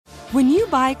When you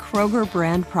buy Kroger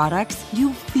brand products,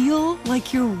 you feel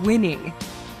like you're winning.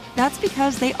 That's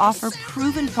because they offer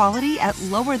proven quality at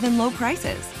lower than low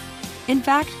prices. In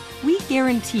fact, we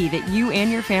guarantee that you and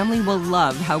your family will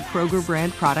love how Kroger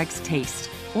brand products taste,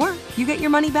 or you get your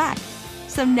money back.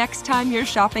 So next time you're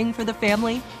shopping for the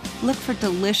family, look for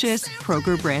delicious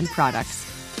Kroger brand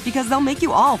products, because they'll make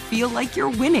you all feel like you're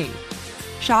winning.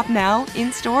 Shop now,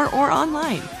 in-store, or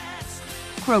online.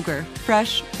 Kroger,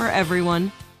 fresh for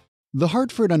everyone. The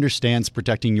Hartford understands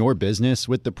protecting your business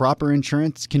with the proper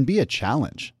insurance can be a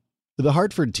challenge. The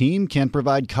Hartford team can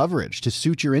provide coverage to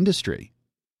suit your industry.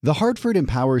 The Hartford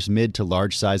empowers mid to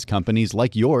large size companies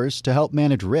like yours to help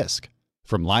manage risk,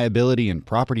 from liability and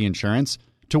property insurance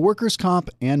to workers' comp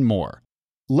and more.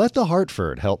 Let The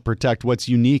Hartford help protect what's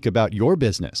unique about your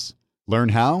business. Learn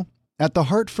how at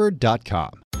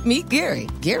thehartford.com. Meet Gary.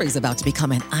 Gary's about to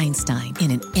become an Einstein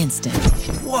in an instant.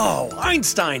 Whoa,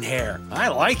 Einstein hair. I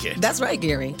like it. That's right,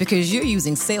 Gary, because you're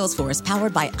using Salesforce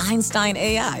powered by Einstein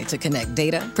AI to connect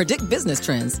data, predict business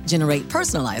trends, generate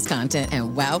personalized content,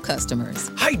 and wow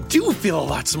customers. I do feel a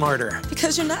lot smarter.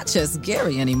 Because you're not just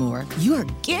Gary anymore. You're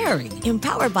Gary,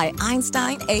 empowered by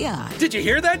Einstein AI. Did you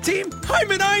hear that, team?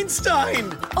 I'm an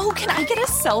Einstein. Oh, can I get a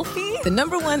selfie? The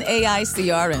 #1 AI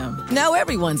CRM. Now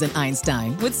everyone's an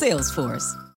Einstein with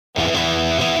Salesforce.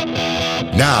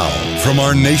 Now, from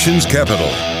our nation's capital,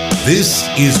 this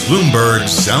is Bloomberg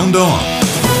Sound On.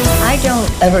 I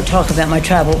don't ever talk about my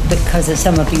travel because, as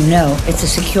some of you know, it's a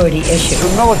security issue.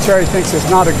 The military thinks it's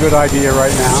not a good idea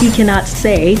right now. He cannot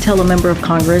tell a member of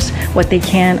Congress what they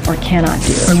can or cannot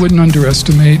do. I wouldn't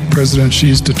underestimate President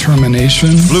Xi's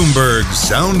determination. Bloomberg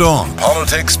Sound On.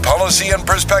 Politics, policy, and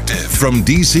perspective from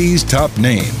D.C.'s top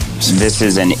names. This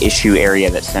is an issue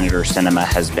area that Senator Sinema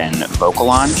has been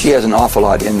vocal on. She has an awful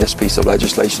lot in this piece of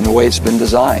legislation, the way it's been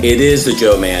designed. It is the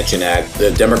Joe Manchin Act. The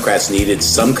Democrats needed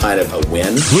some kind of a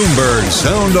win. Bloomberg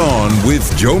Sound On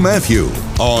with Joe Matthew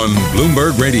on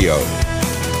Bloomberg Radio.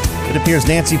 It appears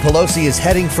Nancy Pelosi is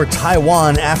heading for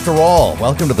Taiwan after all.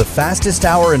 Welcome to the fastest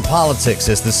hour in politics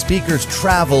as the speaker's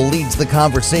travel leads the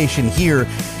conversation here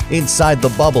inside the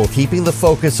bubble, keeping the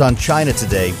focus on China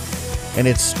today and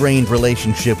its strained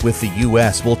relationship with the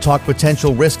U.S. We'll talk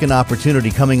potential risk and opportunity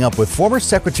coming up with former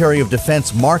Secretary of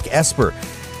Defense Mark Esper.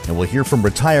 And we'll hear from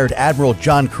retired Admiral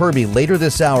John Kirby later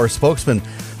this hour, spokesman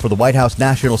for the White House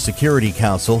National Security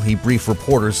Council. He briefed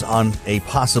reporters on a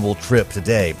possible trip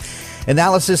today.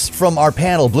 Analysis from our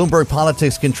panel. Bloomberg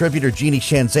Politics contributor Jeannie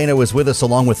Shanzano is with us,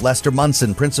 along with Lester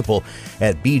Munson, principal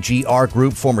at BGR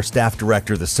Group, former staff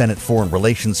director of the Senate Foreign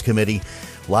Relations Committee.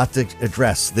 A lot to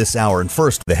address this hour. And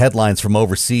first, the headlines from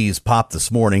overseas popped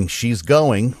this morning. She's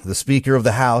going, the Speaker of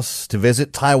the House, to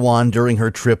visit Taiwan during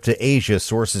her trip to Asia.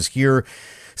 Sources here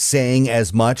saying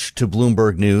as much to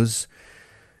Bloomberg News.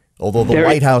 Although the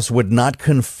White House would not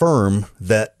confirm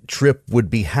that trip would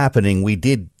be happening, we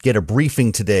did get a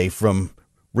briefing today from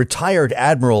retired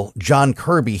Admiral John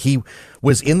Kirby. He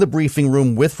was in the briefing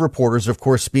room with reporters, of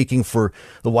course, speaking for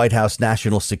the White House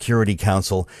National Security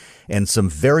Council, and some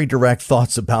very direct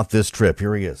thoughts about this trip.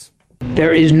 Here he is.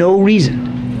 There is no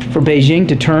reason for Beijing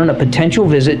to turn a potential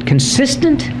visit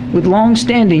consistent with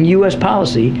long-standing U.S.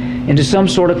 policy into some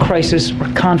sort of crisis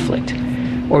or conflict,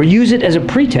 or use it as a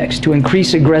pretext to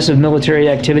increase aggressive military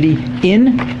activity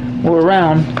in or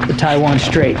around the Taiwan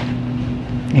Strait.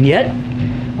 And yet,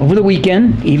 over the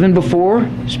weekend, even before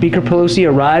Speaker Pelosi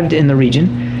arrived in the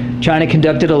region, China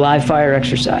conducted a live-fire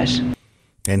exercise.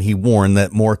 And he warned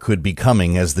that more could be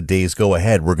coming as the days go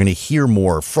ahead. We're going to hear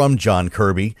more from John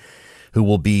Kirby, who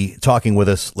will be talking with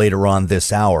us later on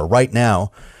this hour. Right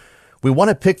now, we want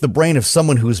to pick the brain of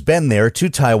someone who's been there to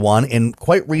Taiwan, and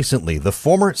quite recently, the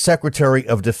former Secretary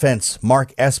of Defense,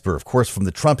 Mark Esper, of course, from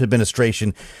the Trump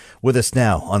administration, with us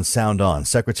now on Sound On.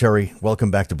 Secretary, welcome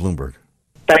back to Bloomberg.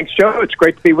 Thanks, Joe. It's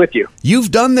great to be with you.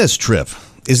 You've done this trip.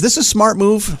 Is this a smart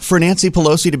move for Nancy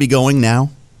Pelosi to be going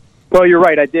now? Well, you're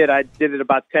right. I did it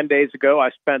about 10 days ago. I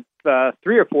spent 3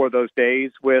 or 4 of those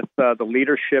days with the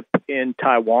leadership in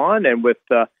Taiwan and with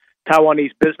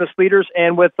Taiwanese business leaders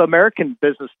and with American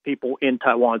business people in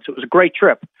Taiwan. So it was a great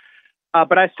trip.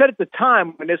 But I said at the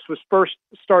time when this was first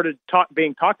started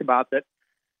being talked about that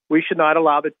we should not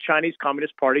allow the Chinese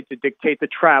Communist Party to dictate the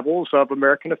travels of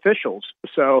American officials.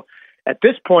 So at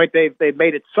this point, they've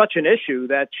made it such an issue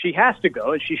that she has to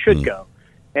go and she should go.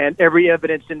 And every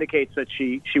evidence indicates that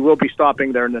she will be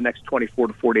stopping there in the next 24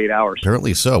 to 48 hours.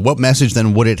 Apparently so. What message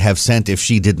then would it have sent if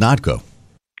she did not go?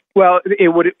 Well, it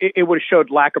would have showed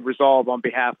lack of resolve on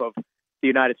behalf of the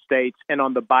United States and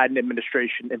on the Biden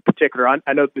administration in particular.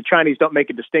 I know the Chinese don't make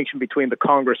a distinction between the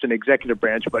Congress and executive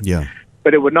branch,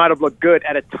 but it would not have looked good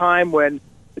at a time when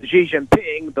Xi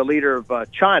Jinping, the leader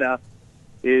of China,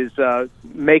 is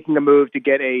making a move to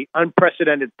get a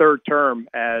unprecedented third term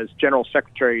as General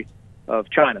Secretary of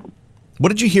China. What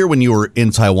did you hear when you were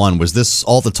in Taiwan? Was this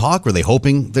all the talk? Were they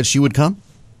hoping that she would come?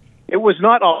 It was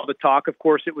not all the talk. Of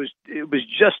course, it was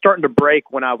just starting to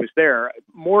break when I was there.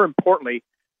 More importantly,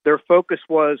 their focus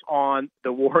was on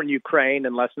the war in Ukraine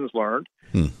and lessons learned.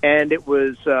 And it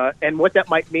was and what that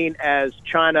might mean as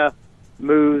China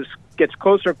gets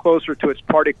closer and closer to its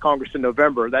party Congress in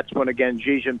November. That's when, again,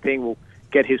 Xi Jinping will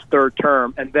get his third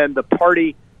term, and then the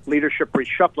party leadership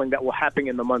reshuffling that will happen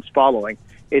in the months following.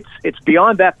 It's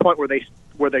beyond that point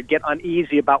where they get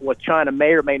uneasy about what China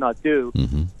may or may not do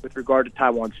with regard to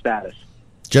Taiwan's status.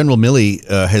 General Milley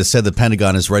has said the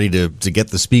Pentagon is ready to get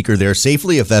the speaker there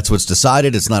safely if that's what's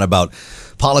decided. It's not about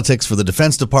politics for the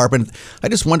Defense Department. I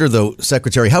just wonder, though,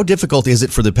 Secretary, how difficult is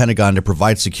it for the Pentagon to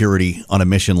provide security on a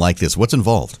mission like this? What's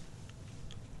involved?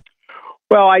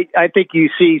 Well, I think you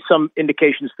see some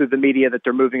indications through the media that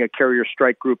they're moving a carrier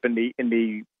strike group in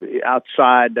the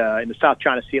outside in the South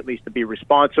China Sea, at least, to be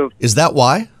responsive. Is that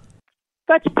why?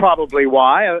 That's probably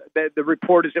why. The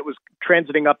report is it was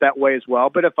transiting up that way as well.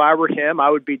 But if I were him, I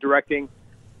would be directing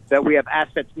that we have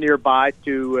assets nearby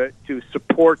to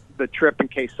support the trip in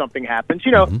case something happens.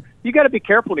 You know, you got to be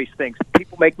careful with these things.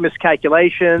 People make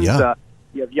miscalculations. Yeah.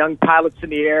 You have young pilots in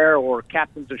the air or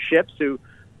captains of ships who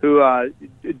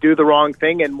do the wrong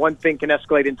thing, and one thing can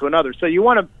escalate into another. So you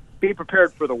want to be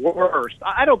prepared for the worst.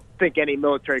 I don't think any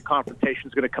military confrontation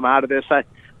is going to come out of this. I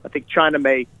think China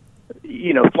may,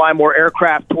 fly more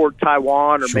aircraft toward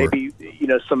Taiwan, or maybe,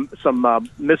 some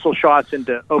missile shots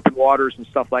into open waters and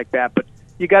stuff like that. But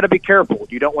you got to be careful.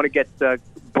 You don't want to get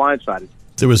blindsided.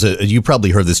 There was you probably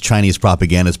heard this Chinese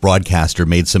propagandist broadcaster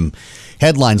made some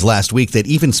headlines last week that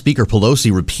even Speaker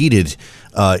Pelosi repeated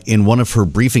in one of her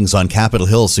briefings on Capitol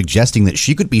Hill, suggesting that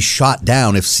she could be shot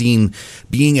down if seen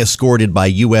being escorted by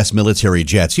U.S. military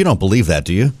jets. You don't believe that,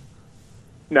 do you?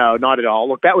 No, not at all.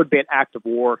 Look, that would be an act of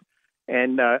war.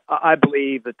 And I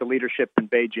believe that the leadership in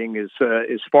Beijing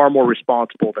is far more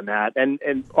responsible than that.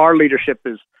 And our leadership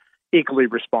is equally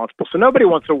responsible. So nobody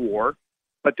wants a war.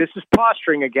 But this is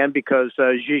posturing again because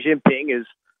Xi Jinping is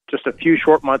just a few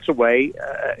short months away,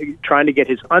 trying to get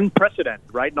his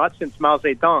unprecedented, right, not since Mao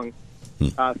Zedong,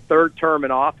 third term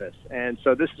in office. And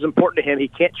so this is important to him. He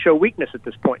can't show weakness at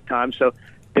this point in time. So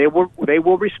they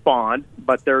will respond,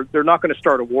 but they're not going to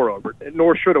start a war over it,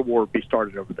 nor should a war be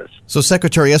started over this. So,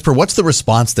 Secretary Esper, what's the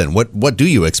response then? What do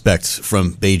you expect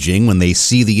from Beijing when they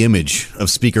see the image of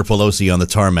Speaker Pelosi on the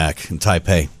tarmac in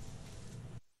Taipei?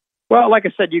 Well, like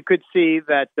I said, you could see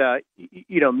that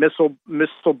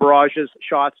missile barrages,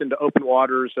 shots into open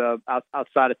waters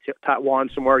outside of Taiwan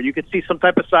somewhere. You could see some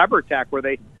type of cyber attack where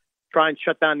they try and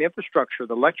shut down the infrastructure,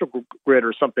 the electrical grid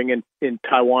or something in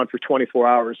Taiwan for 24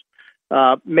 hours.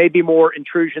 Maybe more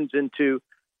intrusions into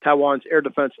Taiwan's air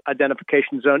defense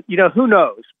identification zone. Who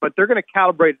knows? But they're going to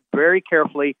calibrate very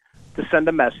carefully to send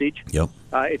a message. Yep.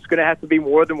 It's going to have to be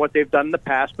more than what they've done in the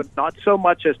past, but not so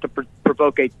much as to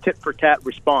provoke a tit-for-tat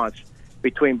response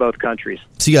between both countries.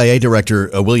 CIA Director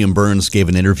William Burns gave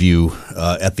an interview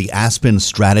at the Aspen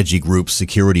Strategy Group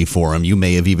Security Forum. You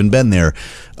may have even been there.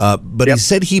 But He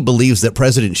said he believes that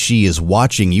President Xi is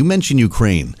watching. You mentioned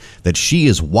Ukraine, that Xi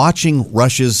is watching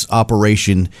Russia's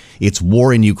operation, its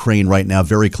war in Ukraine right now,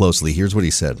 very closely. Here's what he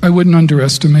said. I wouldn't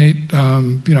underestimate,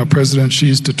 President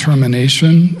Xi's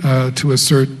determination to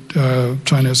assert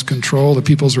China's control, the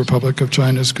People's Republic of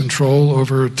China's control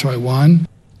over Taiwan.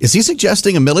 Is he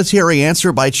suggesting a military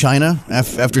answer by China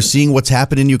after seeing what's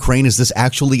happened in Ukraine? Is this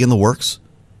actually in the works?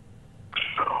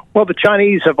 Well, the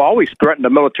Chinese have always threatened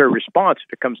a military response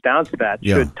if it comes down to that,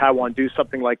 should Taiwan do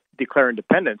something like declare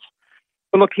independence.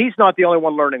 But look, he's not the only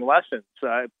one learning lessons.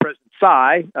 President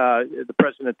Tsai, the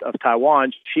president of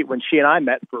Taiwan, when she and I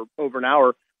met for over an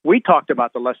hour, we talked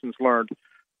about the lessons learned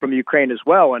from Ukraine as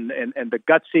well, and the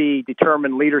gutsy,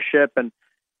 determined leadership and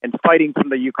fighting from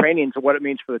the Ukrainians and what it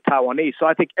means for the Taiwanese. So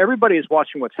I think everybody is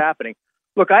watching what's happening.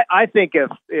 Look, I think if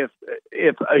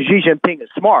Xi Jinping is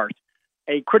smart,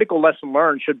 a critical lesson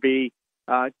learned should be,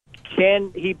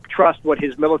 can he trust what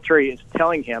his military is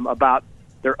telling him about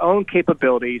their own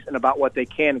capabilities and about what they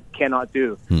can and cannot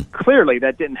do? Clearly,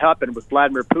 that didn't happen with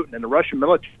Vladimir Putin and the Russian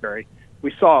military.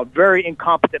 We saw a very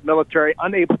incompetent military,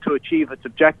 unable to achieve its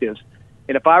objectives.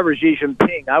 And if I were Xi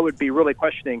Jinping, I would be really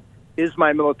questioning, is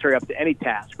my military up to any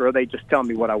task, or are they just telling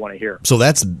me what I want to hear? So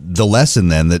that's the lesson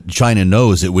then, that China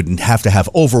knows it wouldn't have to have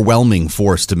overwhelming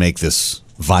force to make this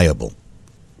viable.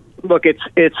 Look, it's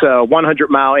a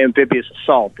 100-mile amphibious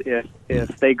assault.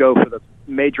 If they go for the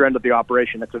major end of the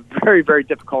operation, that's a very, very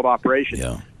difficult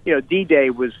operation. D-Day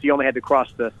was you only had to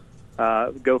cross the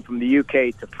go from the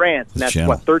UK to France, and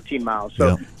that's, 13 miles.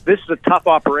 So this is a tough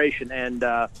operation,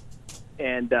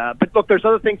 but look, there's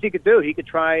other things he could do. He could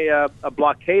try a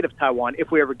blockade of Taiwan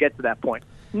if we ever get to that point.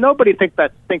 Nobody thinks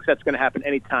that's going to happen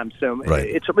anytime soon. Right.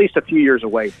 It's at least a few years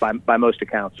away by most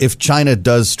accounts. If China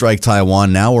does strike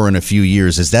Taiwan now or in a few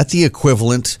years, is that the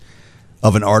equivalent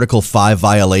of an Article 5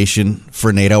 violation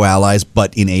for NATO allies,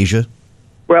 but in Asia?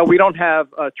 Well, we don't have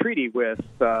a treaty with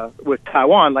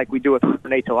Taiwan like we do with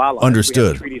NATO allies. Understood. We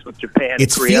have treaties with Japan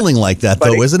It's and Korea. Feeling like that,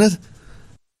 though, isn't it?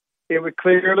 It would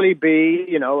clearly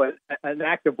be, an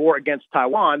act of war against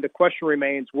Taiwan. The question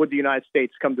remains, would the United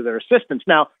States come to their assistance?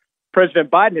 Now, President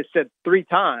Biden has said 3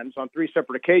 times on 3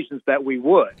 separate occasions that we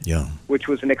would, which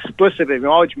was an explicit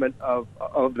acknowledgement of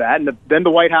that. And then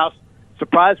the White House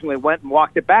surprisingly went and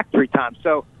walked it back 3 times.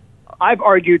 So I've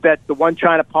argued that the one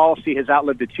China policy has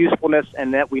outlived its usefulness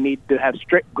and that we need to have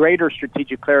greater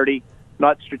strategic clarity,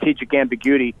 not strategic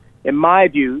ambiguity. In my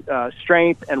view,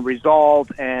 strength and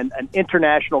resolve and an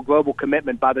international global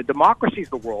commitment by the democracies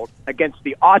of the world against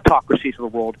the autocracies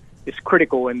of the world is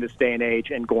critical in this day and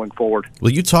age and going forward.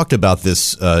 Well, you talked about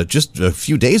this just a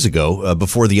few days ago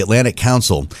before the Atlantic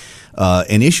Council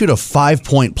and issued a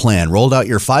 5-point plan, rolled out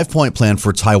your 5-point plan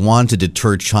for Taiwan to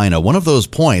deter China. One of those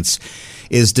points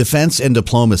is defense and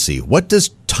diplomacy. What does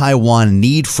Taiwan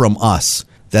need from us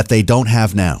that they don't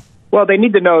have now? Well, they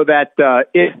need to know that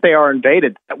if they are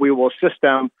invaded, that we will assist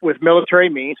them with military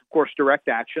means, of course, direct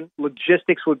action.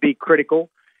 Logistics would be critical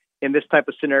in this type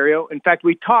of scenario. In fact,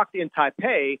 we talked in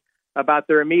Taipei about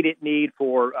their immediate need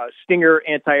for Stinger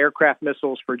anti-aircraft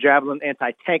missiles, for Javelin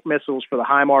anti-tank missiles, for the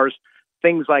HIMARS,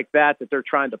 things like that they're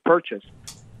trying to purchase.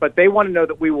 But they want to know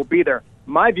that we will be there.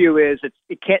 My view is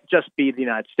it can't just be the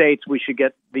United States. We should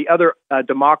get the other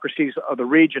democracies of the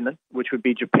region, which would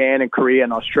be Japan and Korea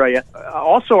and Australia,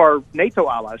 also our NATO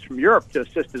allies from Europe to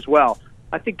assist as well.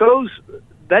 I think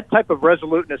that type of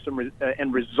resoluteness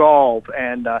and resolve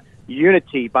and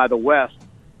unity by the West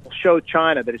will show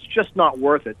China that it's just not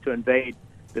worth it to invade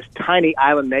this tiny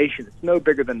island nation. It's no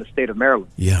bigger than the state of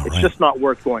Maryland. It's just not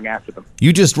worth going after them.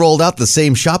 You just rolled out the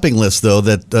same shopping list, though,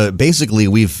 that basically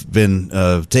we've been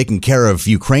taking care of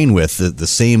Ukraine with, the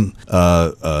same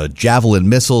Javelin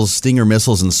missiles, Stinger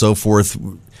missiles, and so forth.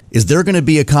 Is there going to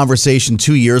be a conversation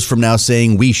 2 years from now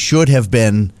saying we should have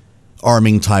been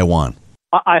arming Taiwan?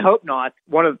 I hope not.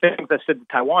 One of the things I said to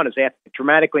Taiwan is they have to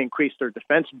dramatically increase their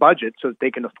defense budget so that they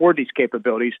can afford these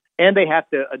capabilities, and they have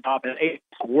to adopt an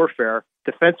warfare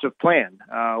defensive plan,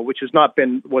 which has not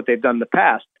been what they've done in the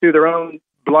past. Through their own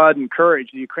blood and courage,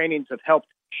 the Ukrainians have helped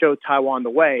show Taiwan the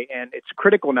way, and it's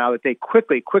critical now that they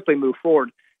quickly move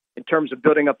forward in terms of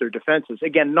building up their defenses.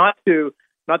 Again, not to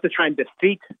try and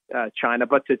defeat China,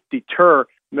 but to deter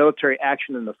military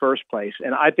action in the first place.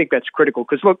 And I think that's critical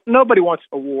because, look, nobody wants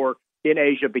a war in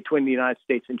Asia between the United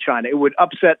States and China. It would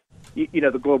upset,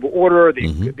 the global order.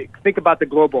 Think about the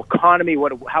global economy,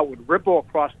 how it would ripple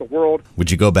across the world.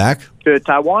 Would you go back to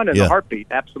Taiwan in a heartbeat?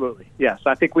 Absolutely. Yes.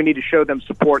 I think we need to show them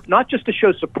support, not just to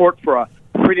show support for a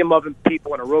freedom-loving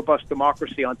people and a robust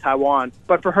democracy on Taiwan,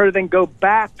 but for her to then go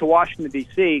back to Washington,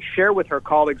 D.C., share with her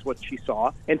colleagues what she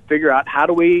saw, and figure out how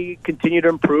do we continue to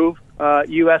improve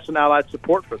U.S. and allied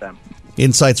support for them.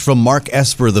 Insights from Mark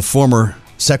Esper, the former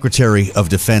Secretary of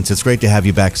Defense. It's great to have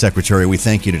you back, Secretary. We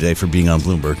thank you today for being on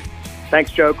Bloomberg. Thanks,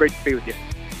 Joe. Great to be with you.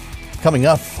 Coming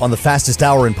up on the fastest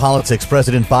hour in politics,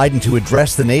 President Biden to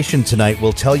address the nation tonight.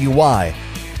 We'll tell you why.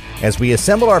 As we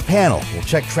assemble our panel, we'll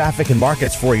check traffic and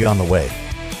markets for you on the way.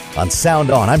 On Sound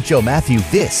On, I'm Joe Matthew.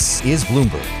 This is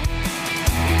Bloomberg.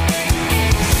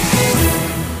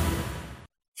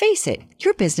 Face it,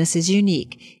 your business is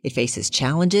unique. It faces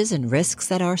challenges and risks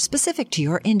that are specific to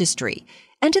your industry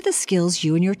and to the skills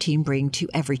you and your team bring to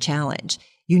every challenge.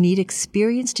 You need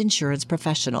experienced insurance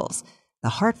professionals. The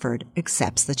Hartford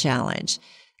accepts the challenge.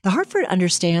 The Hartford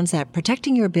understands that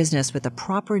protecting your business with the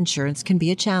proper insurance can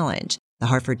be a challenge. The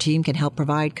Hartford team can help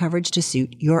provide coverage to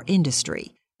suit your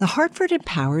industry. The Hartford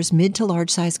empowers mid to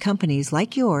large-size companies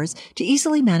like yours to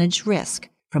easily manage risk,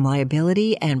 from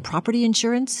liability and property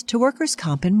insurance to workers'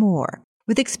 comp and more.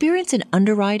 With experience in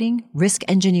underwriting, risk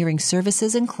engineering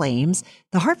services, and claims,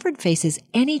 The Hartford faces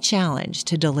any challenge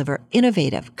to deliver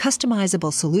innovative,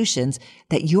 customizable solutions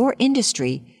that your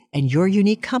industry and your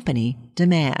unique company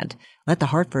demand. Let The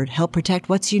Hartford help protect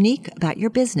what's unique about your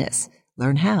business.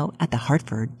 Learn how at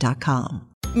thehartford.com.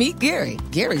 Meet Gary.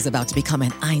 Gary's about to become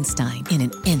an Einstein in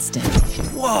an instant.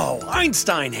 Whoa,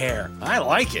 Einstein hair. I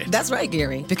like it. That's right,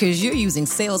 Gary, because you're using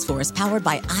Salesforce powered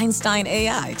by Einstein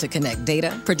AI to connect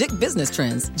data, predict business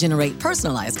trends, generate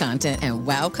personalized content, and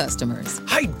wow customers.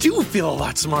 I do feel a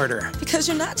lot smarter. Because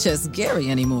you're not just Gary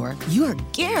anymore. You're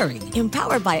Gary,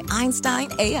 empowered by Einstein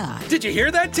AI. Did you hear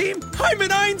that, team? I'm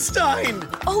an Einstein.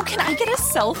 Oh, can I get a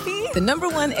selfie? The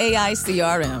 #1 AI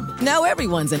CRM. Now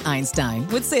everyone's an Einstein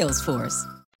with Salesforce.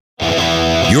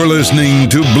 You're listening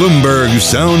to Bloomberg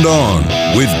Sound On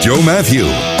with Joe Matthew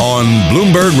on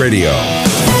Bloomberg Radio.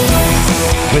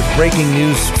 With breaking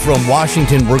news from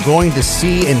Washington, we're going to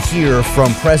see and hear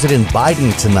from President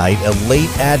Biden tonight, a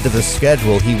late add to the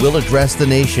schedule. He will address the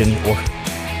nation, or,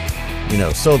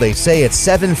 so they say, at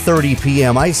 7:30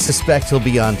 p.m. I suspect he'll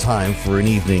be on time for an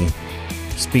evening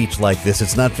speech like this.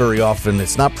 It's not very often,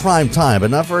 it's not prime time,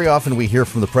 but not very often we hear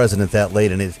from the president that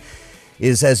late, and it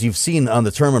is, as you've seen on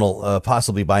the terminal,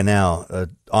 possibly by now,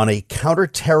 on a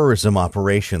counterterrorism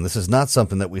operation. This is not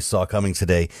something that we saw coming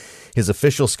today. His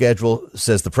official schedule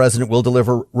says the president will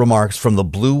deliver remarks from the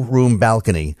Blue Room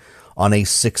balcony on a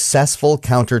successful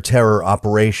counterterror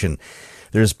operation.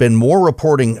 There's been more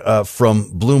reporting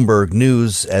from Bloomberg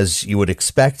News, as you would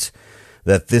expect,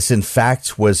 that this, in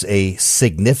fact, was a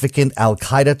significant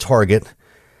al-Qaeda target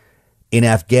in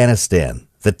Afghanistan.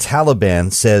 The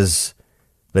Taliban says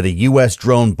that a U.S.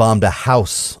 drone bombed a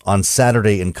house on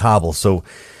Saturday in Kabul. So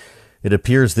it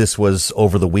appears this was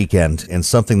over the weekend, and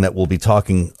something that we'll be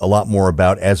talking a lot more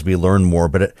about as we learn more.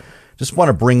 But I just want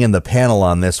to bring in the panel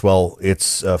on this while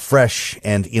it's fresh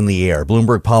and in the air.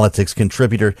 Bloomberg Politics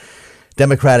contributor,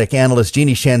 Democratic analyst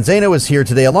Jeannie Sheehan Zaino is here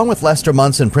today, along with Lester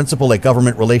Munson, principal at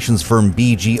government relations firm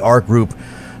BGR Group,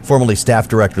 formerly staff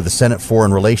director of the Senate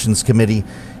Foreign Relations Committee.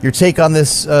 Your take on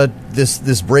this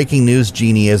this breaking news,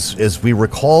 Jeannie, as we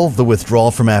recall the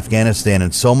withdrawal from Afghanistan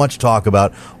and so much talk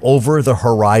about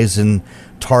over-the-horizon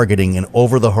targeting and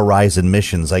over-the-horizon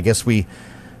missions. I guess we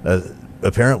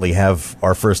apparently have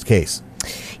our first case.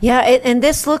 Yeah, and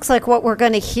this looks like what we're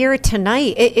going to hear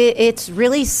tonight. It's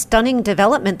really stunning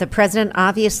development. The president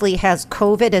obviously has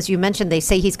COVID. As you mentioned, they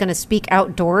say he's going to speak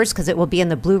outdoors because it will be in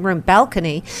the Blue Room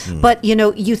balcony. But,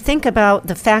 you think about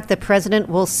the fact the president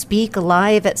will speak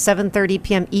live at 7:30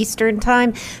 p.m. Eastern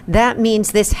time. That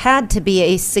means this had to be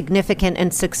a significant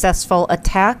and successful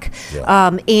attack.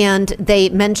 Yeah. And they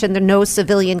mentioned there are no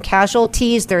civilian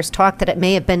casualties. There's talk that it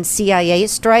may have been CIA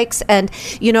strikes. And,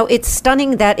 it's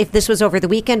stunning that if this was over the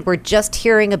weekend, we're just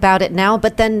hearing about it now,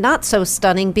 but then not so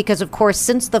stunning because, of course,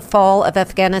 since the fall of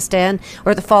Afghanistan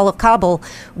or the fall of Kabul,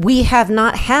 we have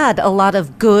not had a lot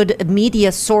of good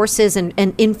media sources and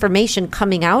information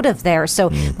coming out of there. So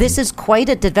this is quite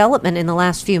a development in the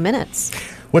last few minutes.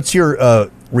 What's your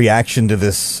reaction to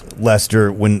this,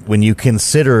 Lester, when you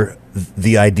consider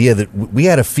the idea that we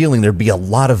had a feeling there'd be a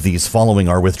lot of these following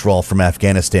our withdrawal from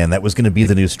Afghanistan? That was going to be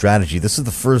the new strategy. This is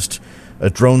the first a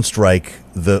drone strike,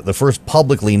 the first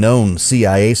publicly known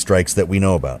CIA strikes that we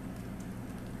know about.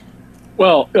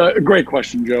 Well, great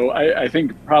question, Joe. I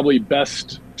think probably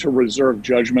best to reserve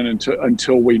judgment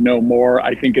until we know more.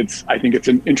 I think it's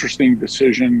an interesting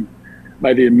decision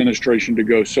by the administration to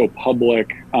go so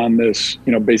public on this.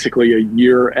 Basically a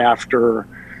year after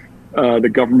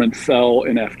the government fell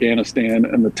in Afghanistan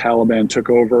and the Taliban took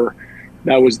over.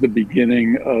 That was the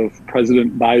beginning of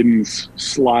President Biden's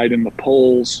slide in the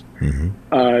polls.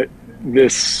 How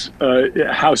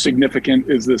significant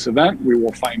is this event? We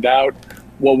will find out.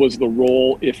 What was the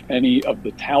role, if any, of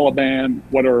the Taliban?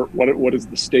 What is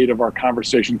the state of our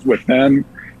conversations with them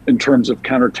in terms of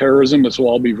counterterrorism? This will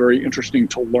all be very interesting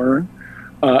to learn.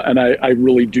 And I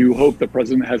really do hope the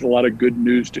president has a lot of good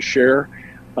news to share.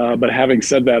 But having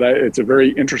said that, it's a very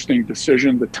interesting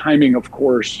decision. The timing, of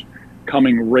course,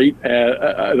 coming right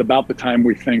at about the time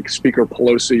we think Speaker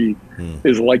Pelosi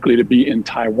is likely to be in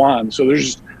Taiwan. So there's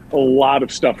just a lot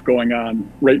of stuff going on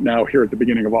right now here at the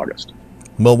beginning of August.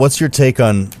 Well, what's your take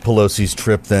on Pelosi's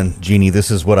trip then, Jeannie? This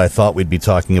is what I thought we'd be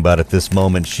talking about at this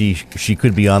moment. She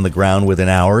could be on the ground within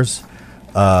hours.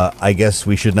 I guess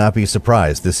we should not be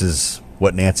surprised. This is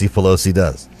what Nancy Pelosi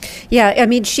does. Yeah, I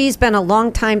mean, she's been a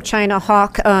long-time China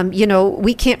hawk.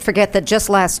 We can't forget that just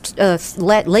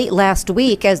late last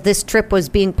week, as this trip was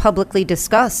being publicly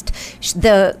discussed,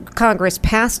 the Congress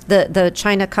passed the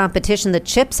China competition, the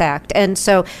CHIPS Act. And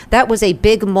so that was a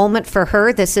big moment for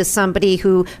her. This is somebody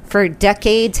who for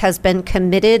decades has been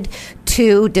committed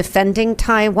to defending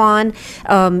Taiwan.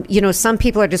 Some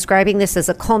people are describing this as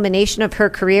a culmination of her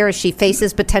career as she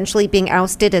faces potentially being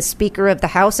ousted as Speaker of the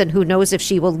House, and who knows if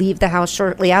she will leave the House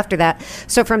shortly after that.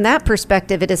 So from that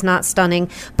perspective, it is not stunning,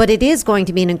 but it is going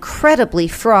to be an incredibly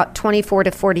fraught 24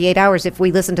 to 48 hours if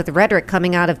we listen to the rhetoric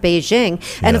coming out of Beijing.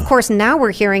 And of course, now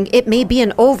we're hearing it may be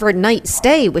an overnight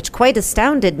stay, which quite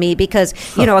astounded me because,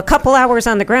 a couple hours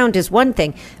on the ground is one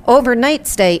thing. Overnight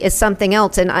stay is something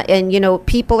else. And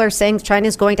people are saying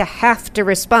China's going to have to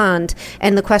respond.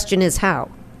 And the question is how.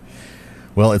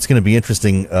 Well, it's going to be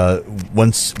interesting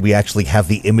once we actually have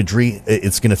the imagery.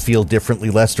 It's going to feel differently,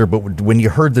 Lester. But when you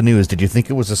heard the news, did you think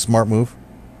it was a smart move?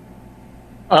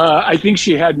 I think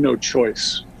she had no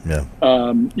choice. Yeah.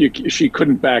 She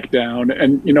couldn't back down.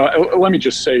 And, let me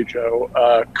just say,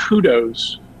 Joe,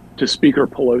 kudos to Speaker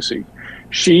Pelosi.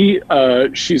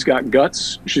 She's got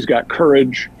guts. She's got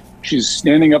courage. She's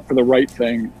standing up for the right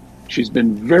thing. She's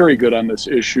been very good on this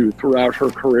issue throughout her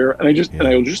career. And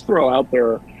I'll just throw out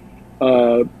there,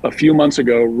 a few months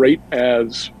ago, right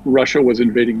as Russia was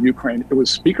invading Ukraine, it was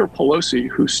Speaker Pelosi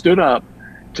who stood up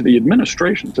to the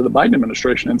administration, to the Biden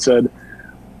administration, and said,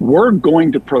 we're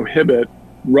going to prohibit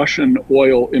Russian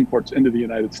oil imports into the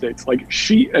United States. Like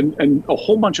she and a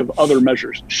whole bunch of other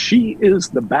measures. She is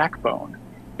the backbone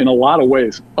in a lot of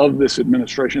ways of this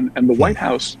administration, and the White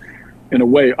House, in a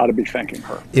way, ought to be thanking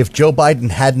her. If Joe Biden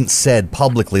hadn't said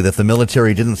publicly that the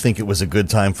military didn't think it was a good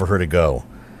time for her to go,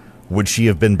 would she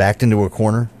have been backed into a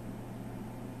corner?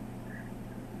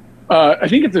 I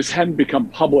think if this hadn't become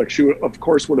public, she, of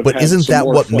course, would have had some more flexibility. But isn't that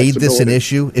what made this an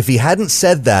issue? If he hadn't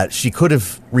said that, she could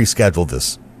have rescheduled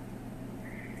this.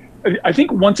 I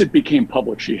think once it became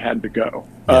public, she had to go.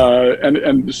 Yeah.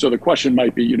 And so the question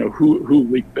might be, who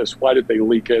leaked this? Why did they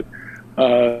leak it?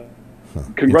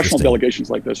 Congressional delegations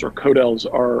like this, or CODELs,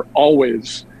 are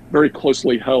always very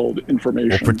closely held information.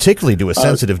 Well, particularly to a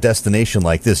sensitive destination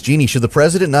like this. Jeannie, should the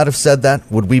president not have said that?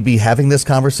 Would we be having this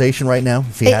conversation right now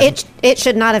if he hadn't? It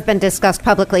should not have been discussed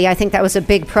publicly. I think that was a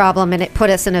big problem, and it put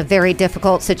us in a very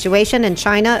difficult situation. In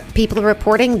China, people are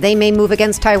reporting they may move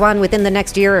against Taiwan within the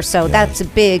next year or so. Yeah. That's a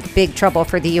big, big trouble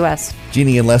for the U.S.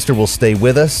 Jeannie and Lester will stay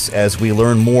with us as we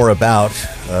learn more about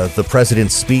the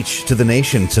president's speech to the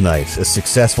nation tonight, a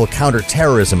successful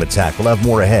counterterrorism attack. We'll have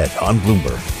more ahead on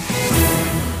Bloomberg.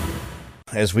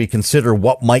 As we consider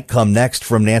what might come next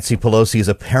from Nancy Pelosi's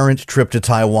apparent trip to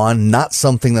Taiwan, not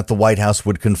something that the White House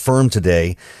would confirm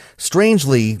today.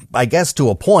 Strangely, I guess to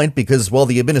a point, because, well,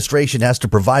 the administration has to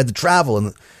provide the travel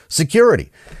and security.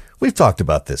 We've talked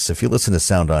about this. If you listen to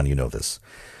Sound On, you know this.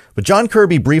 But John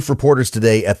Kirby briefed reporters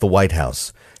today at the White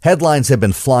House. Headlines have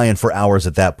been flying for hours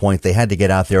at that point. They had to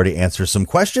get out there to answer some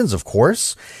questions, of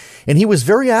course. And he was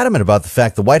very adamant about the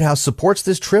fact the White House supports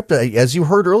this trip. As you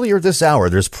heard earlier this hour,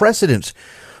 there's precedent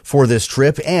for this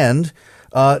trip, and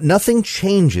nothing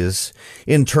changes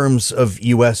in terms of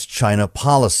U.S.-China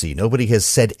policy. Nobody has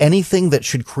said anything that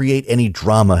should create any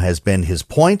drama, has been his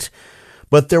point.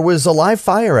 But there was a live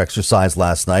fire exercise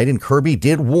last night, and Kirby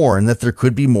did warn that there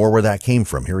could be more where that came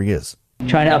from. Here he is.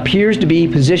 China appears to be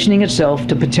positioning itself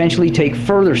to potentially take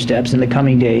further steps in the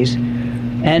coming days,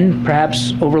 and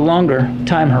perhaps over longer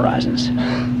time horizons.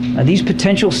 These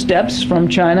potential steps from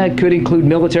China could include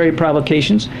military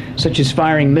provocations, such as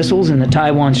firing missiles in the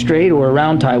Taiwan Strait or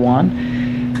around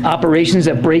Taiwan, operations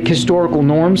that break historical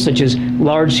norms, such as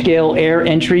large-scale air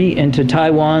entry into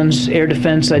Taiwan's air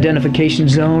defense identification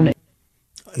zone.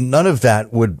 None of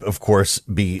that would, of course,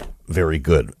 be very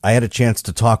good. I had a chance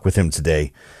to talk with him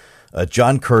today.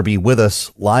 John Kirby with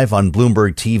us live on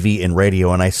Bloomberg TV and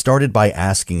radio, and I started by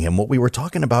asking him what we were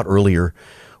talking about earlier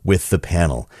with the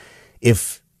panel.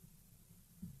 If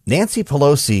Nancy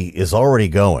Pelosi is already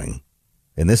going,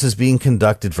 and this is being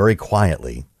conducted very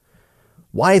quietly,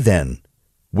 why then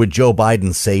would Joe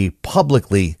Biden say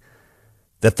publicly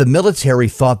that the military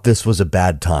thought this was a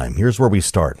bad time? Here's where we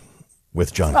start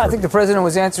with John Kirby. I think the president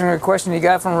was answering a question he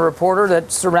got from a reporter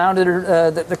that surrounded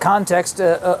the context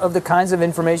of the kinds of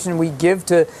information we give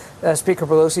to Speaker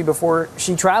Pelosi before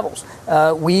she travels.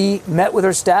 We met with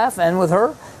her staff and with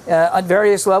her at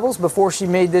various levels before she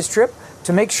made this trip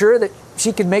to make sure that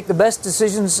she could make the best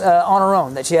decisions on her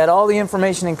own, that she had all the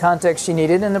information and context she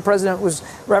needed, and the president was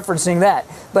referencing that.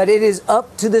 But it is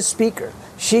up to the speaker.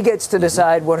 She gets to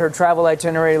decide what her travel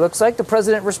itinerary looks like. The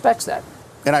president respects that.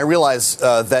 And I realize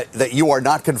that you are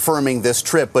not confirming this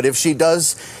trip, but if she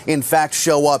does, in fact,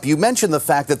 show up, you mentioned the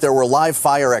fact that there were live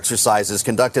fire exercises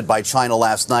conducted by China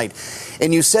last night,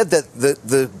 and you said that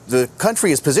the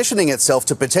country is positioning itself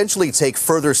to potentially take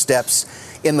further steps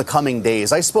in the coming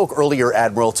days. I spoke earlier,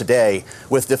 Admiral, today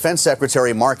with Defense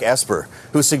Secretary Mark Esper,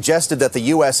 who suggested that the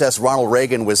USS Ronald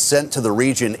Reagan was sent to the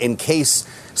region in case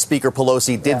Speaker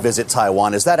Pelosi did visit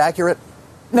Taiwan. Is that accurate?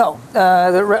 No,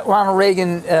 the Ronald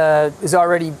Reagan is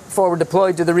already forward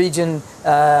deployed to the region.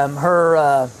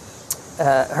 Her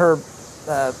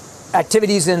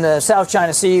activities in the South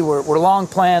China Sea were long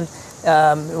planned.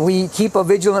 We keep a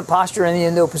vigilant posture in the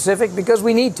Indo-Pacific because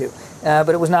we need to, but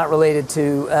it was not related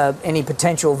to any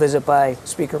potential visit by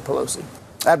Speaker Pelosi.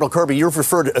 Admiral Kirby, you've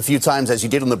referred a few times, as you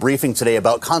did in the briefing today,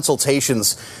 about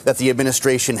consultations that the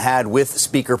administration had with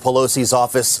Speaker Pelosi's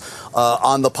office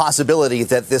on the possibility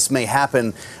that this may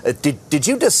happen. Did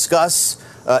you discuss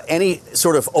any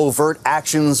sort of overt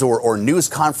actions or news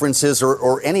conferences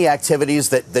or any activities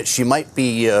that she might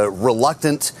be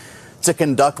reluctant to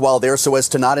conduct while there so as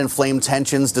to not inflame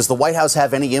tensions? Does the White House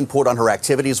have any input on her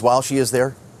activities while she is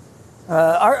there?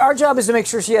 Our job is to make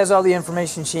sure she has all the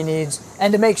information she needs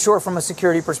and to make sure from a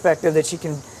security perspective that she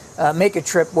can make a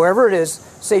trip wherever it is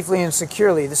safely and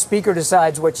securely. The Speaker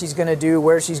decides what she's going to do,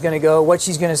 where she's going to go, what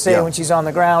she's going to say when she's on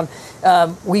the ground.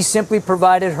 We simply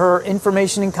provided her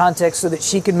information and context so that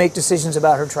she could make decisions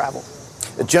about her travel.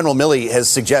 General Milley has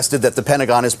suggested that the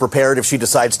Pentagon is prepared if she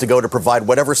decides to go to provide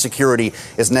whatever security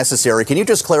is necessary. Can you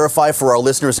just clarify for our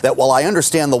listeners that while I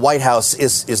understand the White House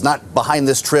is not behind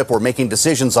this trip or making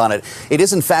decisions on it, it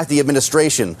is in fact the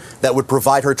administration that would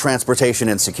provide her transportation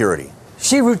and security?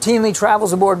 She routinely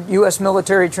travels aboard U.S.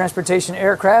 military transportation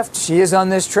aircraft. She is on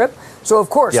this trip. So,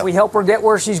 of course, we help her get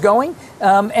where she's going.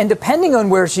 And depending on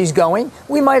where she's going,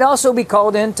 we might also be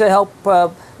called in to help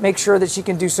make sure that she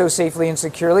can do so safely and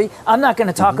securely. I'm not going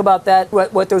to talk about that,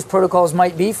 what those protocols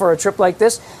might be for a trip like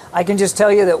this. I can just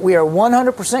tell you that we are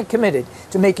 100% committed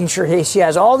to making sure she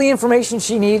has all the information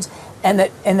she needs and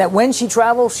that when she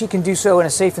travels, she can do so in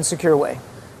a safe and secure way.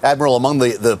 Admiral, among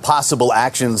the possible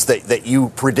actions that you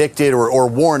predicted or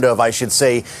warned of, I should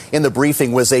say, in the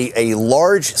briefing was a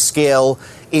large-scale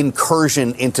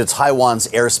incursion into Taiwan's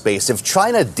airspace. If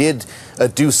China did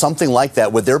do something like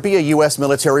that, would there be a U.S.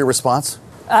 military response?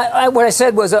 What I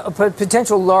said was a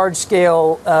potential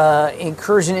large-scale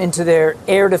incursion into their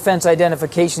air defense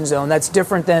identification zone. That's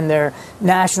different than their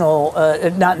national,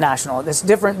 not national. That's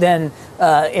different than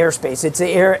airspace. It's the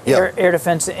air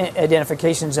defense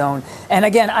identification zone. And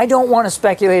again, I don't want to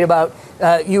speculate about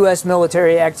U.S.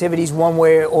 military activities one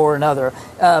way or another.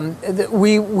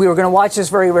 We were going to watch this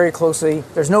very, very closely.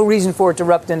 There's no reason for it to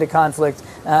erupt into conflict,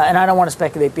 and I don't want to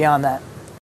speculate beyond that.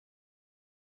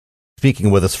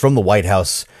 Speaking with us from the White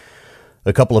House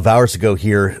a couple of hours ago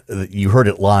here, you heard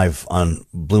it live on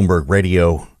Bloomberg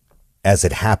Radio as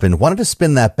it happened. Wanted to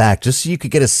spin that back just so you could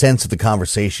get a sense of the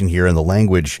conversation here and the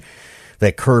language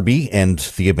that Kirby and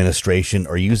the administration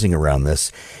are using around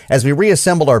this. As we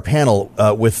reassembled our panel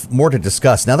with more to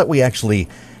discuss, now that we actually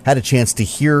had a chance to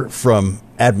hear from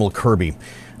Admiral Kirby,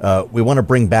 we want to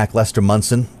bring back Lester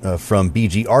Munson from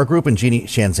BGR Group and Jeannie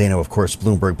Sheehan Zaino, of course,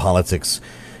 Bloomberg Politics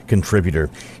contributor.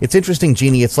 It's interesting,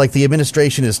 Jeannie. It's like the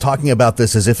administration is talking about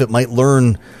this as if it might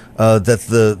learn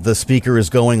that the speaker is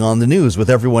going on the news with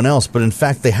everyone else. But in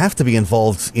fact, they have to be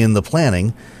involved in the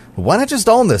planning. Why not just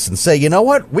own this and say, you know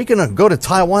what, we can go to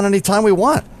Taiwan anytime we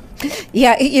want?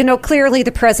 Yeah, clearly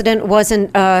the president wasn't,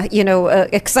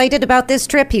 excited about this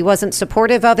trip. He wasn't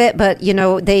supportive of it, but,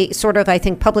 they sort of, I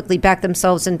think, publicly backed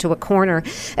themselves into a corner.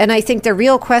 And I think the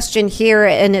real question here,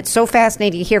 and it's so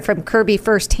fascinating to hear from Kirby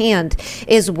firsthand,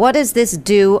 is what does this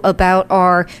do about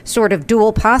our sort of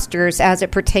dual postures as it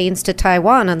pertains to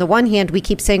Taiwan? On the one hand, we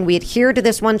keep saying we adhere to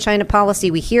this one China policy.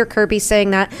 We hear Kirby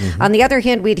saying that. Mm-hmm. On the other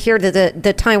hand, we adhere to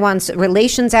the Taiwan's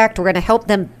Relations Act. We're going to help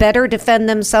them better defend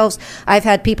themselves. I've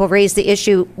had people raise the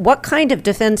issue, what kind of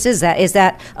defense is that? Is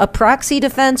that a proxy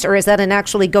defense or is that an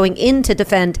actually going in to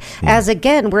defend? As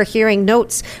again, we're hearing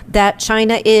notes that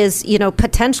China is,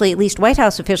 potentially, at least White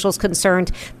House officials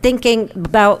concerned, thinking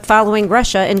about following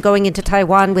Russia and going into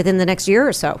Taiwan within the next year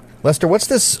or so. Lester, what's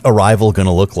this arrival going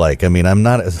to look like? I mean, I'm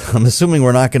assuming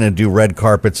we're not going to do red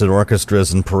carpets and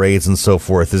orchestras and parades and so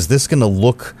forth. Is this going to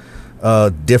look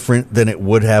different than it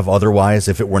would have otherwise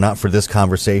if it were not for this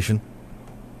conversation?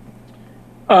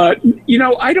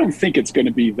 I don't think it's going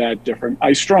to be that different.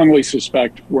 I strongly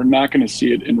suspect we're not going to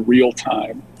see it in real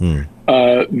time.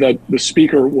 That the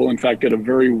speaker will, in fact, get a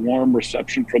very warm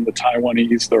reception from the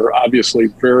Taiwanese. They're obviously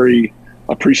very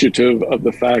appreciative of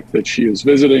the fact that she is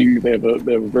visiting. They have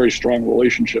a very strong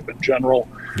relationship in general.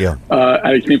 Yeah,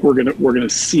 I think we're going to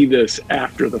see this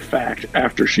after the fact,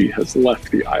 after she has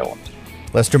left the island.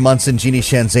 Lester Munson, Jeannie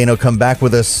Sheehan Zaino, come back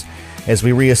with us as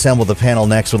we reassemble the panel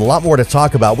next with a lot more to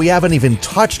talk about. We haven't even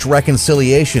touched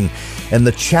reconciliation and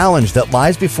the challenge that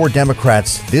lies before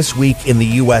Democrats this week in the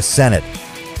U.S. Senate.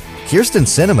 Kyrsten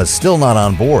Sinema is still not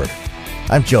on board.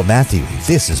 I'm Joe Matthew.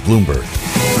 This is Bloomberg.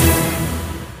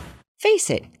 Face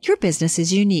it, your business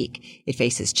is unique. It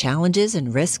faces challenges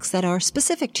and risks that are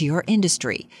specific to your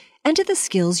industry and to the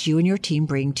skills you and your team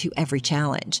bring to every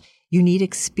challenge. You need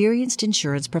experienced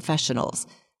insurance professionals.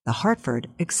 The Hartford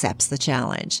accepts the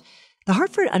challenge. The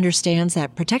Hartford understands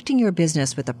that protecting your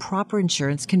business with the proper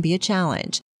insurance can be a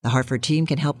challenge. The Hartford team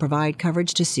can help provide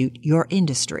coverage to suit your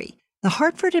industry. The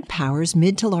Hartford empowers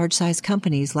mid to large-size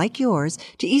companies like yours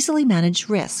to easily manage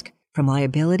risk, from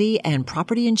liability and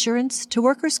property insurance to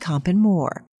workers' comp and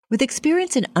more. With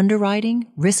experience in underwriting,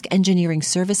 risk engineering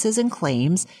services, and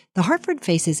claims, the Hartford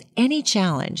faces any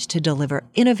challenge to deliver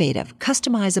innovative,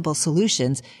 customizable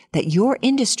solutions that your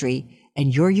industry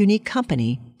and your unique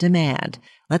company demand.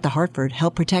 Let the Hartford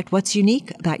help protect what's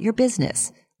unique about your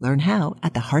business. Learn how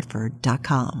at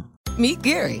thehartford.com. Meet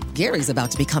Gary. Gary's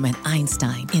about to become an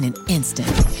Einstein in an instant.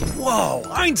 Whoa,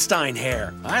 Einstein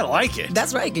hair. I like it.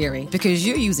 That's right, Gary, because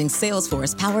you're using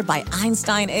Salesforce powered by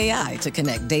Einstein AI to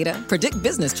connect data, predict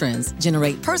business trends,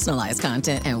 generate personalized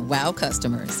content, and wow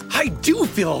customers. I do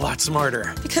feel a lot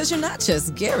smarter. Because you're not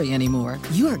just Gary anymore.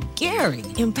 You're Gary,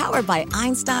 empowered by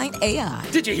Einstein AI.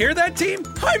 Did you hear that, team?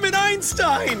 I'm an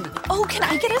Einstein. Oh, can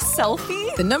I get a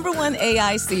selfie? The #1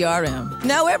 AI CRM.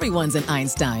 Now everyone's an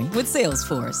Einstein with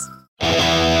Salesforce.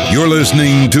 You're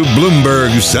listening to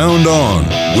Bloomberg Sound On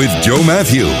with Joe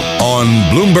Matthew on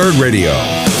Bloomberg Radio.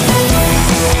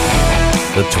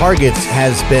 The target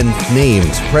has been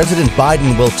named. President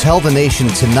Biden will tell the nation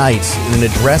tonight in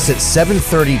an address at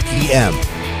 7:30 p.m.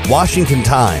 Washington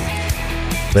time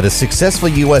that a successful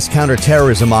U.S.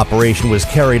 counterterrorism operation was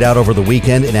carried out over the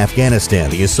weekend in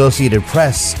Afghanistan. The Associated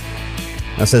Press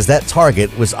now says that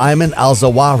target was Ayman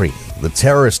al-Zawahiri, the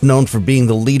terrorist known for being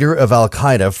the leader of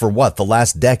al-Qaeda for the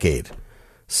last decade,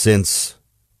 since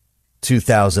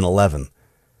 2011.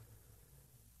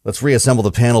 Let's reassemble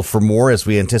the panel for more as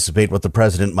we anticipate what the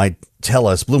president might tell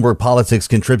us. Bloomberg Politics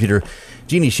contributor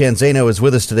Jeannie Sheehan Zaino is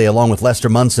with us today, along with Lester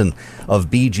Munson of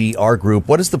BGR Group.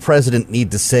 What does the president need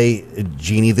to say,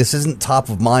 Jeannie? This isn't top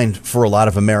of mind for a lot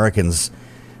of Americans.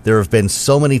 There have been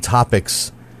so many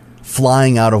topics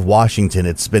flying out of Washington.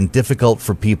 It's been difficult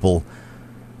for people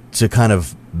to kind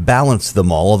of balance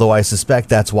them all, although I suspect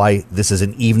that's why this is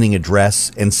an evening address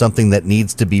and something that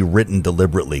needs to be written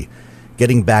deliberately.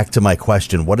 Getting back to my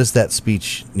question, what does that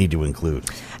speech need to include?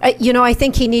 I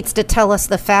think he needs to tell us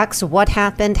the facts, what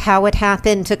happened, how it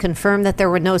happened, to confirm that there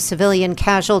were no civilian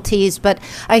casualties. But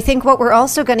I think what we're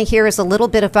also going to hear is a little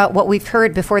bit about what we've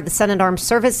heard before the Senate Armed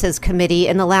Services Committee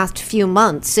in the last few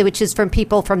months, which is from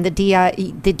people from the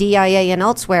DIA and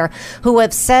elsewhere who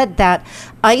have said that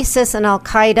ISIS and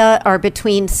al-Qaeda are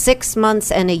between 6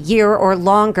 months and a year or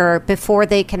longer before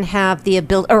they can have the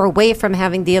ability, or away from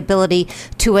having the ability,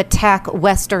 to attack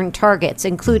Western targets,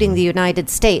 including the United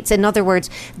States. In other words,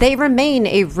 they remain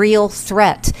a real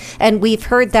threat. And we've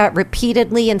heard that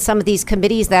repeatedly in some of these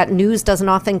committees. That news doesn't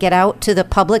often get out to the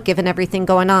public given everything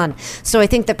going on. So I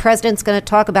think the president's going to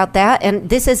talk about that. And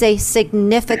this is a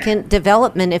significant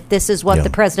development if this is what the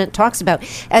president talks about.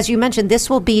 As you mentioned, this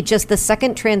will be just the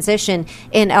second transition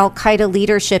in al-Qaeda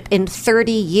leadership in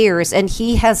 30 years. And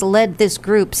he has led this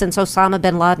group since Osama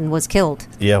bin Laden was killed.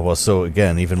 Yeah, well, so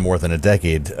again, even more than a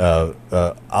decade.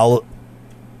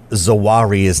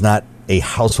 Al-Zawahiri is not a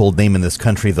household name in this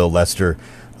country, though, Lester,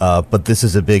 but this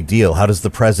is a big deal. How does the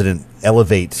president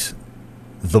elevate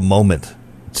the moment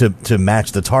to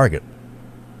match the target?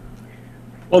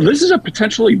 Well, this is a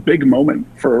potentially big moment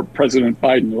for President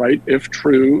Biden, right? If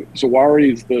true,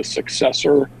 Zawahiri is the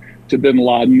successor to bin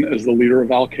Laden as the leader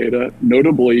of al-Qaeda.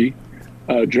 Notably,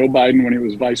 Joe Biden, when he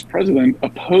was vice president,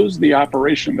 opposed the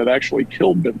operation that actually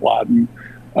killed bin Laden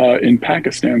in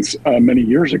Pakistan many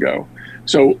years ago.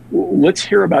 So let's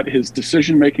hear about his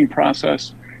decision-making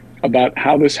process, about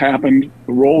how this happened,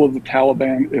 the role of the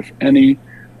Taliban, if any,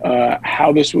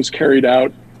 how this was carried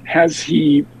out. Has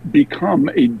he become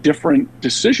a different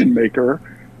decision-maker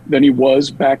than he was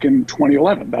back in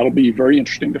 2011? That'll be very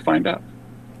interesting to find out.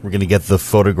 We're going to get the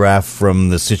photograph from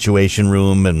the Situation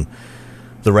Room and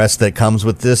the rest that comes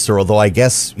with this, or although I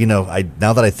guess, now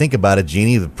that I think about it,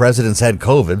 Jeannie, the president's had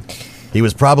COVID. He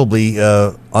was probably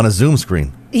on a Zoom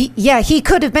screen. Yeah, he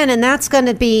could have been, and that's going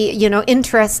to be,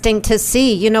 interesting to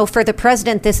see. For the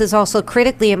president, this is also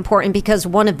critically important because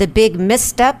one of the big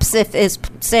missteps, if is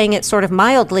saying it sort of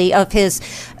mildly, of his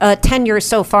tenure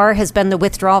so far has been the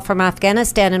withdrawal from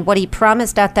Afghanistan. And what he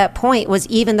promised at that point was,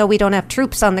 even though we don't have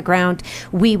troops on the ground,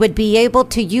 we would be able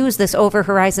to use this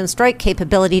over-horizon strike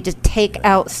capability to take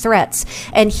out threats.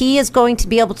 And he is going to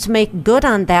be able to make good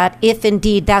on that if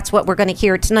indeed that's what we're going to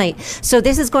hear tonight. So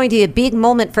this is going to be a big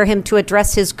moment for him to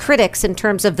address his critics in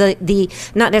terms of the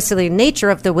not necessarily nature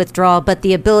of the withdrawal, but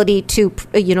the ability to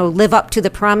live up to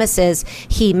the promises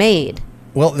he made.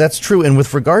 Well, that's true. And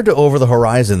with regard to Over the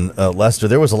Horizon, Lester,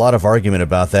 there was a lot of argument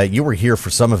about that. You were here for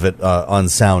some of it on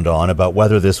Sound On about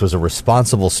whether this was a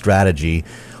responsible strategy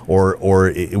or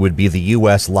it would be the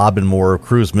U.S. lobbing more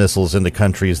cruise missiles into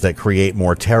countries that create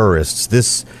more terrorists.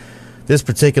 This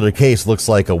particular case looks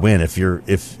like a win. If you're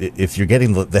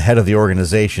getting the head of the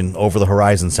organization, Over the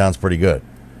Horizon sounds pretty good.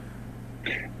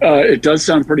 It does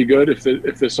sound pretty good if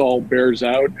this all bears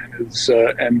out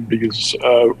and these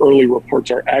early reports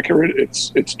are accurate.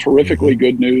 It's terrifically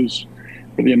good news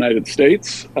for the United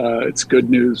States. It's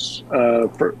good news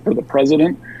for the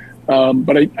president.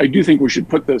 But I do think we should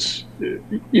put this,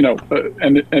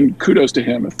 and kudos to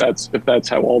him if that's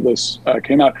how all this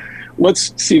came out.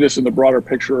 Let's see this in the broader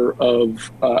picture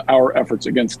of our efforts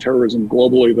against terrorism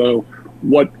globally, though.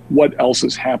 What else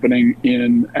is happening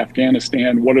in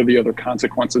Afghanistan? What are the other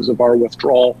consequences of our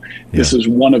withdrawal? Yeah. This is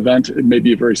one event. It may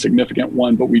be a very significant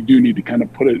one, but we do need to kind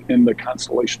of put it in the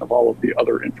constellation of all of the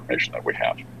other information that we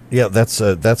have. Yeah,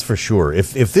 that's for sure.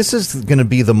 If this is going to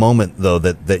be the moment, though,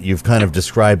 that you've kind of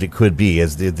described it could be,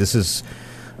 as this is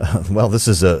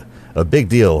a big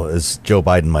deal, as Joe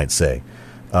Biden might say.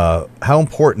 How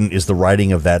important is the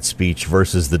writing of that speech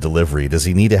versus the delivery? Does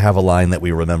he need to have a line that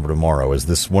we remember tomorrow? Is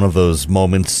this one of those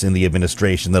moments in the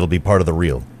administration that'll be part of the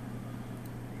reel?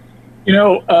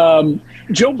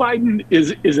 Joe Biden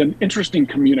is an interesting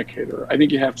communicator. I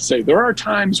think you have to say there are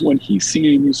times when he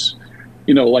seems,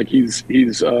 like he's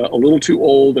a little too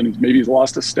old and he's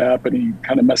lost a step and he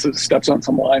kind of steps on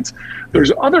some lines.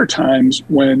 There's other times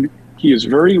when he is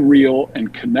very real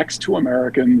and connects to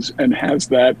Americans and has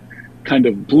that kind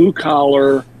of blue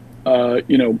collar,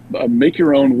 make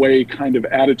your own way kind of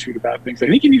attitude about things. I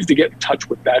think he needs to get in touch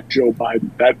with that Joe Biden,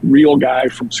 that real guy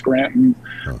from Scranton,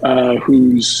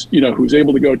 who's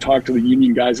able to go talk to the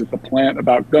union guys at the plant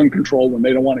about gun control when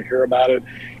they don't want to hear about it.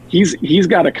 He's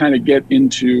got to kind of get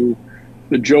into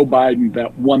the Joe Biden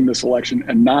that won this election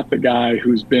and not the guy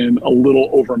who's been a little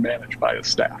overmanaged by his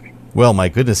staff. Well, my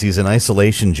goodness, he's an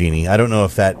isolation genie. I don't know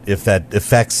if that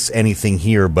affects anything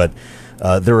here, but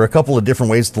there are a couple of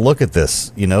different ways to look at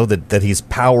this, that he's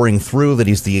powering through, that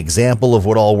he's the example of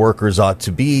what all workers ought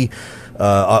to be,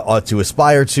 ought to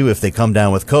aspire to. If they come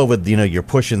down with COVID, you're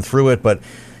pushing through it. But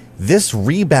this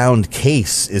rebound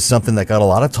case is something that got a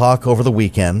lot of talk over the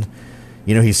weekend.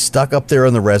 He's stuck up there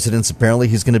in the residence. Apparently,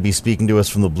 he's going to be speaking to us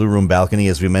from the Blue Room balcony,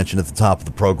 as we mentioned at the top of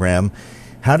the program.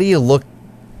 How do you look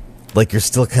like you're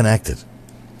still connected?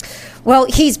 Well,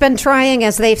 he's been trying,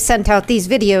 as they've sent out these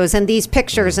videos and these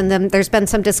pictures, and then there's been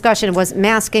some discussion, was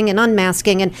masking and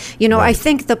unmasking. And, right. I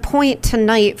think the point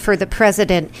tonight for the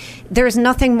president, there's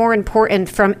nothing more important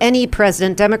from any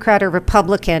president, Democrat or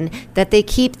Republican, that they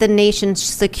keep the nation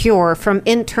secure from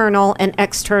internal and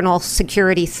external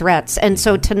security threats. And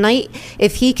so tonight,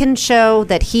 if he can show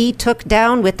that he took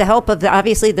down, with the help of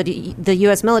obviously the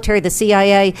U.S. military, the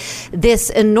CIA,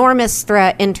 this enormous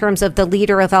threat in terms of the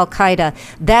leader of al-Qaeda,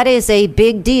 that is a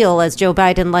big deal, as Joe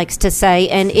Biden likes to say,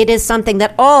 and it is something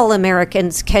that all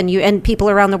Americans and people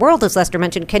around the world, as Lester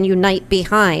mentioned, can unite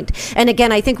behind. And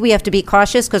again, I think we have to be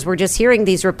cautious because we're just hearing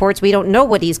these reports. We don't know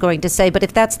what he's going to say, but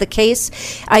if that's the case,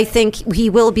 I think he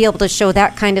will be able to show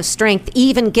that kind of strength,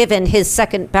 even given his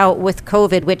second bout with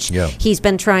COVID, which he's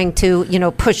been trying to,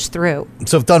 push through.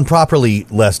 So if done properly,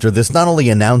 Lester, this not only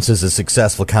announces a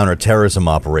successful counterterrorism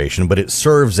operation, but it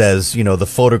serves as, the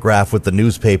photograph with the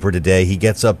newspaper today. He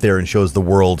gets up there and shows the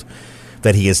world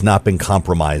that he has not been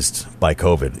compromised by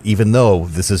COVID, even though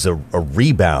this is a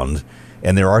rebound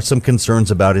and there are some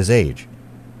concerns about his age.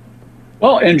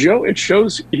 Well, and Joe, it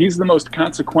shows he's the most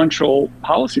consequential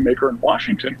policymaker in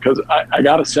Washington, because I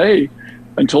got to say,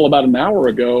 until about an hour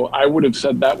ago, I would have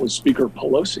said that was Speaker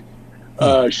Pelosi.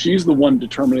 She's the one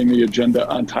determining the agenda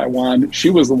on Taiwan. She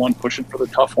was the one pushing for the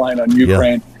tough line on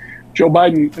Ukraine. Yeah. Joe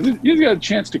Biden, he's got a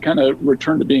chance to kind of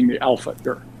return to being the alpha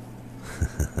here.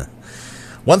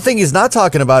 One thing he's not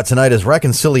talking about tonight is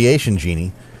reconciliation,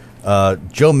 Jeannie.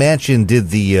 Joe Manchin did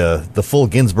the full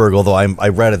Ginsburg, although I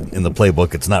read it in the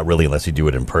playbook. It's not really unless you do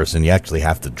it in person. You actually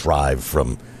have to drive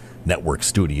from network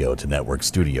studio to network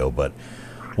studio. But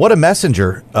What a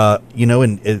messenger. Joe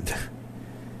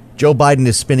Biden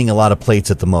is spinning a lot of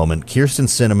plates at the moment. Kyrsten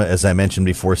Sinema, as I mentioned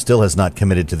before, still has not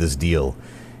committed to this deal.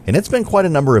 And it's been quite a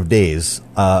number of days.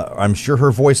 I'm sure her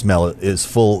voicemail is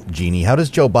full, Jeannie. How does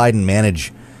Joe Biden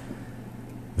manage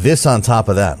this on top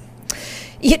of that?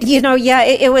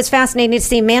 It was fascinating to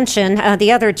see Manchin,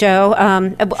 the other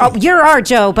Joe. You're our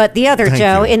Joe, but the other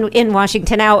Joe in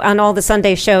Washington out on all the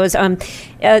Sunday shows.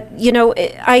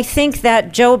 I think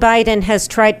that Joe Biden has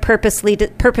tried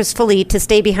purposefully to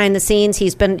stay behind the scenes.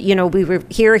 He's been, we were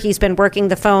here. He's been working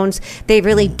the phones. They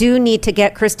really do need to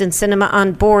get Kyrsten Sinema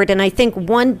on board. And I think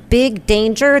one big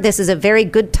danger, this is a very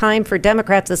good time for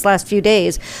Democrats this last few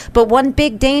days, but one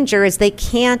big danger is they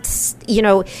can't,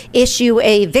 issue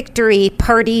a victory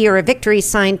party or a victory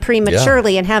sign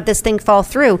prematurely and have this thing fall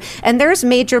through. And there's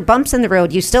major bumps in the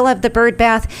road. You still have the bird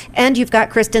bath and you've got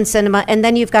Kyrsten Sinema, and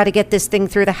then you've got to get this thing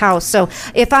through the House. So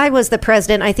if I was the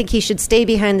president, I think he should stay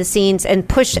behind the scenes and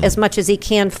push as much as he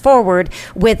can forward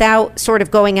without sort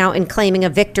of going out and claiming a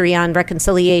victory on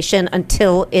reconciliation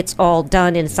until it's all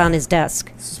done and it's on his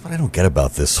desk. This is what I don't get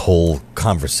about this whole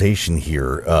conversation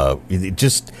here.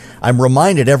 I'm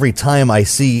reminded every time I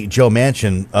see Joe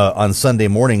Manchin on Sunday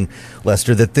morning,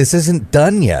 Lester, that this isn't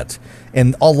done yet.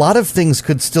 And a lot of things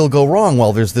could still go wrong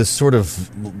while there's this sort of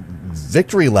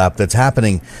victory lap that's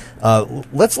happening.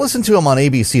 Let's listen to him on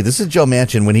ABC. This is Joe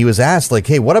Manchin when he was asked,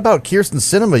 hey, what about Kyrsten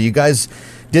Sinema? You guys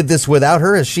did this without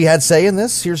her. Has she had say in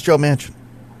this? Here's Joe Manchin.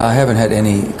 I haven't had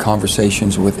any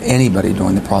conversations with anybody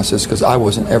during the process because I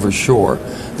wasn't ever sure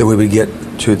that we would get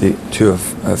to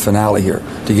a finale here,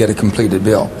 to get a completed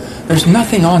bill. There's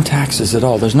nothing on taxes at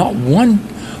all. There's not one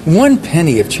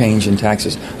penny of change in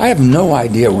taxes. I have no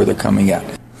idea where they're coming at.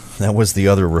 That was the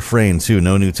other refrain, too.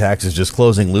 No new taxes, just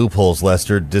closing loopholes,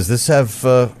 Lester. Does this have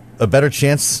a better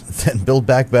chance than Build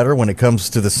Back Better when it comes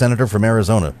to the senator from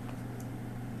Arizona?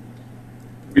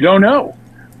 We don't know.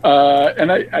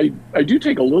 And I do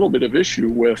take a little bit of issue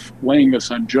with laying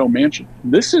this on Joe Manchin.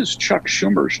 This is Chuck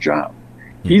Schumer's job.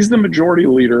 He's the majority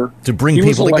leader. To bring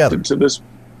people together. To this.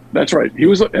 That's right.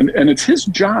 And it's his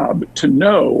job to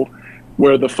know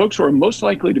where the folks who are most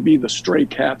likely to be the stray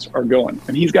cats are going.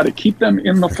 And he's got to keep them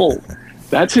in the fold.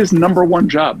 That's his number one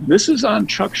job. This is on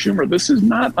Chuck Schumer. This is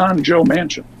not on Joe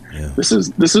Manchin. Yeah. This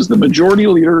is the majority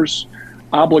leader's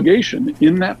obligation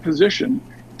in that position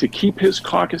to keep his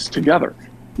caucus together.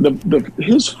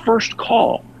 His first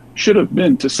call should have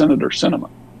been to Senator Sinema.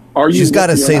 She's got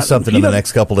to say something in the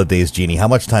next couple of days, Jeannie. How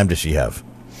much time does she have?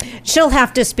 She'll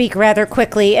have to speak rather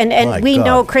quickly, and we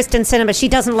know Kyrsten Sinema, she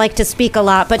doesn't like to speak a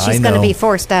lot, but she's going to be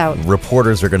forced out.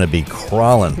 Reporters are going to be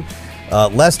crawling.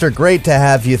 Lester, great to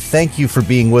have you. Thank you for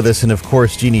being with us, and of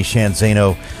course, Jeannie Sheehan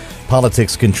Zaino,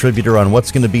 politics contributor on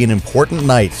what's going to be an important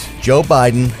night. Joe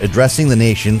Biden addressing the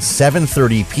nation,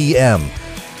 7:30 p.m.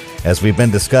 As we've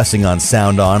been discussing on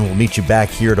Sound On, we'll meet you back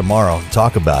here tomorrow to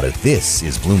talk about it. This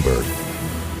is Bloomberg.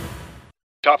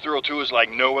 Top Thrill 2 is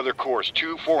like no other course.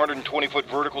 2 420-foot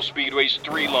vertical speedways,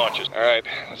 3 launches. All right,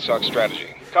 let's talk strategy.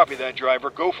 Copy that, driver.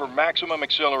 Go for maximum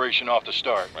acceleration off the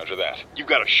start. Roger that. You've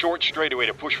got a short straightaway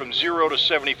to push from 0 to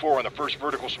 74 on the first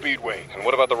vertical speedway. And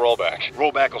what about the rollback?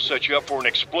 Rollback will set you up for an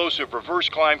explosive reverse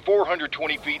climb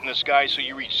 420 feet in the sky so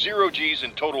you reach 0 G's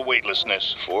in total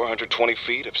weightlessness. 420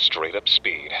 feet of straight-up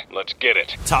speed. Let's get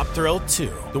it. Top Thrill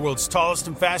 2, the world's tallest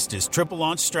and fastest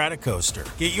triple-launch Stratocoaster.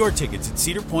 Get your tickets at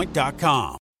cedarpoint.com.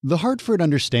 The Hartford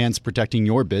understands protecting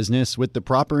your business with the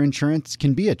proper insurance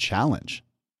can be a challenge.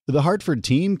 The Hartford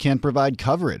team can provide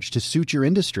coverage to suit your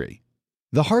industry.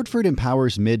 The Hartford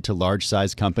empowers mid to large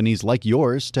size companies like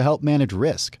yours to help manage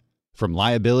risk, from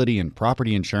liability and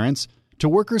property insurance to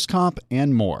workers' comp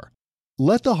and more.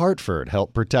 Let The Hartford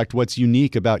help protect what's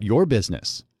unique about your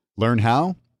business. Learn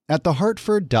how at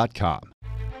thehartford.com.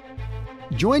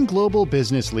 Join global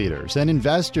business leaders and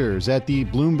investors at the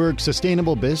Bloomberg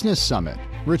Sustainable Business Summit,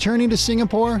 returning to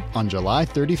Singapore on July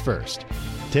 31st.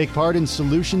 Take part in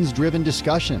solutions-driven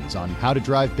discussions on how to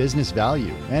drive business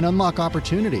value and unlock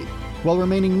opportunity while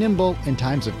remaining nimble in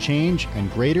times of change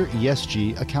and greater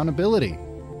ESG accountability.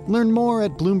 Learn more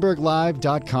at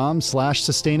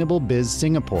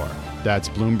bloomberglive.com/sustainablebizsingapore. That's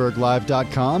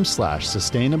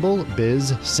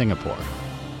bloomberglive.com/sustainablebizsingapore.